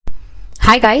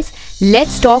Hi guys,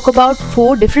 let's talk about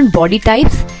 4 different body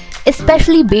types,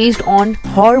 especially based on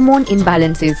hormone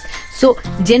imbalances. So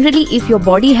generally, if your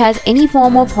body has any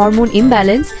form of hormone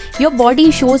imbalance, your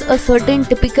body shows a certain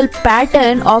typical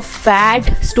pattern of fat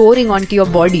storing onto your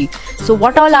body. So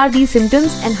what all are these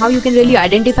symptoms and how you can really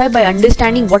identify by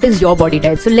understanding what is your body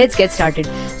type. So let's get started.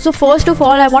 So first of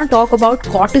all, I want to talk about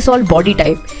cortisol body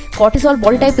type. Cortisol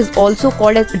body type is also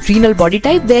called as adrenal body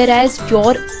type, whereas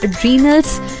your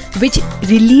adrenals, which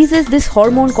releases this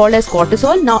hormone called as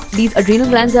cortisol. Now these adrenal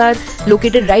glands are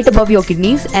located right above your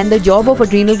kidneys, and the job of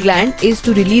adrenal gland is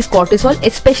to release cortisol,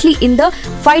 especially in the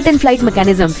fight and flight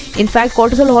mechanism. In fact,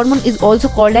 cortisol hormone is also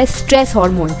called as stress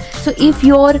hormone. So if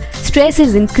your stress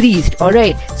is increased,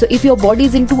 alright, so if your body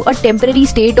is into a temporary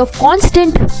state of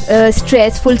constant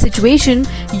stressful situation,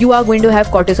 you are going to have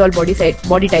cortisol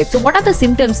body type. So what are the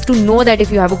symptoms to know that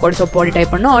if you have a cortisol body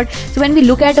type or not? So when we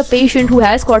look at a patient who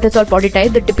has cortisol body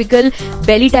type, the typical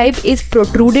belly type is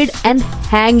protruded and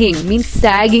hanging, means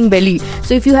sagging belly.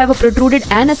 So if you have a protruded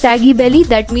and a saggy belly,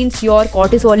 that means your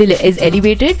cortisol is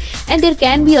elevated, and there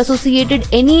can be associated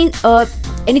anything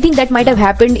that might have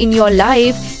happened in your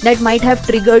life that might have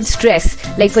triggered stress,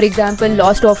 like for example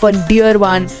loss of a dear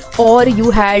one, or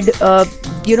you had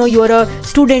you're a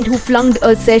student who flunked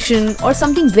a session, or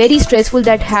something very stressful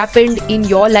that happened in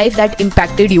your life that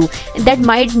impacted you, and that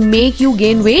might make you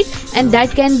gain weight, and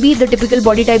that can be the typical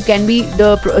body type, can be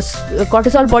the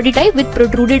cortisol body type with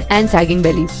protruded and sagging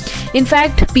belly. In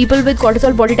fact, people with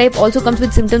cortisol body type also comes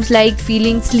with symptoms like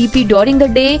feeling sleepy during the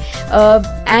day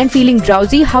and feeling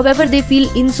drowsy. However, they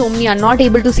feel insomnia, not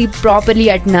able to sleep properly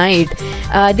at night.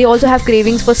 They also have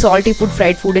cravings for salty food,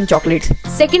 fried food and chocolates.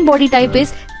 Second body type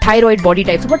is thyroid body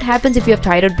type. So what happens if you have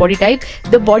thyroid body type?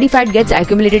 The body fat gets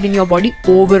accumulated in your body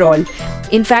overall.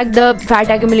 In fact, the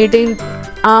fat accumulating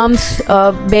arms,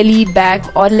 belly,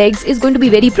 back or legs is going to be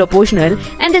very proportional,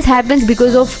 and this happens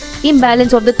because of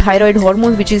imbalance of the thyroid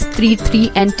hormones, which is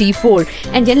T3 and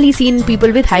T4, and generally seen in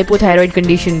people with hypothyroid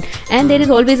condition. And there is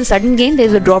always a sudden gain, there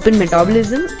is a drop in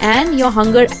metabolism, and your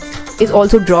hunger is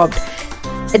also dropped.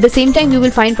 At the same time, you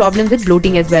will find problems with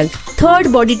bloating as well.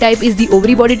 Third body type is the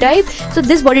ovary body type. So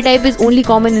this body type is only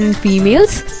common in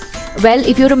females. Well,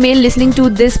 if you're a male listening to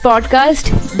this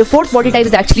podcast, the fourth body type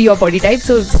is actually your body type,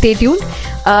 so stay tuned.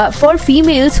 For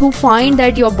females who find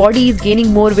that your body is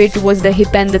gaining more weight towards the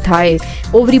hip and the thigh,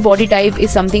 ovary body type is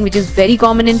something which is very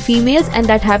common in females, and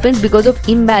that happens because of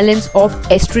imbalance of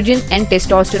estrogen and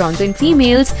testosterone. So in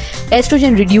females,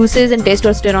 estrogen reduces and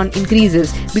testosterone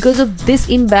increases. Because of this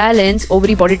imbalance,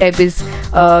 ovary body type is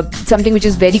something which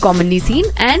is very commonly seen.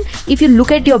 And if you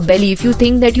look at your belly, if you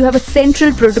think that you have a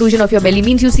central protrusion of your belly,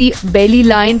 means you see belly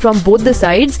line from both the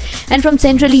sides, and from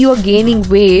centrally you are gaining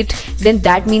weight, then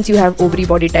that means you have ovary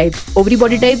body type. Ovary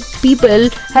body type people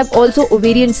have also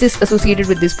ovarian cysts associated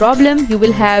with this problem. You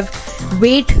will have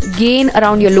weight gain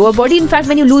around your lower body. In fact,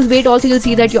 when you lose weight also, you'll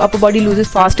see that your upper body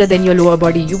loses faster than your lower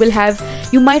body.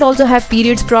 You might also have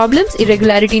periods problems,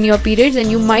 irregularity in your periods, and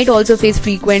you might also face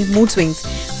frequent mood swings.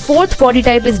 Fourth body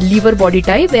type is liver body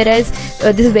type, whereas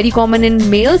this is very common in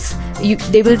males.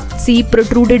 They will see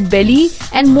protruded belly,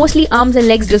 and mostly arms and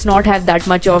legs does not have that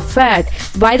much of fat.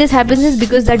 Why this happens is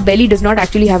because that belly does not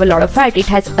actually have a lot of fat. It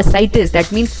has ascites,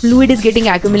 that means fluid is getting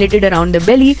accumulated around the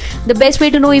belly. The best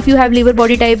way to know if you have liver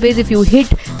body type is if you hit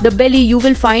the belly, you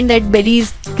will find that belly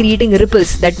is creating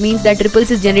ripples. That means that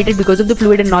ripples is generated because of the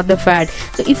fluid and not the fat.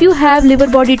 So if you have liver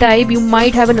body type, you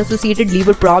might have an associated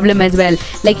liver problem as well.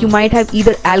 Like you might have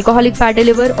either alcoholic fatty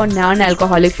liver or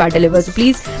non-alcoholic fatty liver. So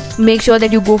please make sure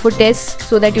that you go for tests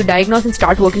so that you diagnose and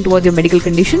start working towards your medical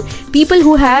condition. People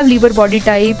who have liver body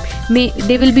type,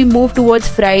 they will be moved towards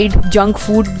fried junk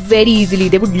food very easily.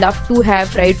 They would love to have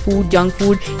fried food, junk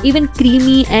food, even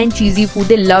creamy and cheesy food.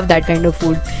 They love that kind of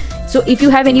food. So if you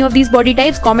have any of these body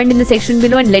types, comment in the section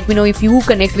below and let me know if you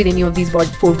connect with any of these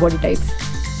 4 body types.